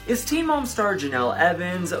Is Teen Mom star Jenelle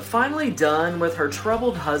Evans finally done with her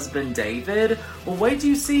troubled husband David? Well, wait till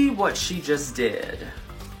you see what she just did.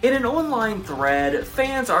 In an online thread,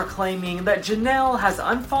 fans are claiming that Jenelle has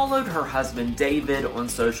unfollowed her husband David on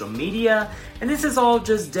social media, and this is all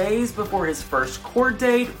just days before his first court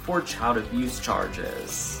date for child abuse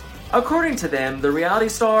charges. According to them, the reality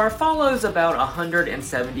star follows about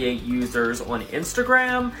 178 users on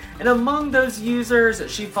Instagram, and among those users,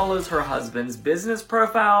 she follows her husband's business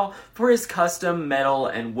profile for his custom metal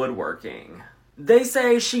and woodworking. They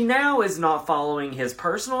say she now is not following his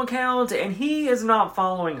personal account, and he is not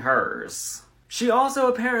following hers. She also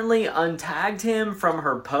apparently untagged him from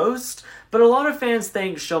her post, but a lot of fans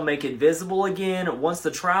think she'll make it visible again once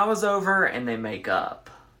the trial is over and they make up.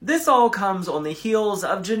 This all comes on the heels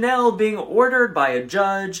of Jenelle being ordered by a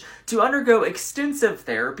judge to undergo extensive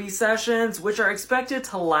therapy sessions, which are expected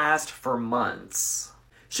to last for months.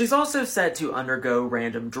 She's also set to undergo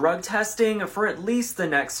random drug testing for at least the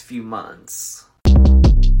next few months.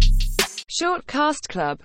 Short Cast Club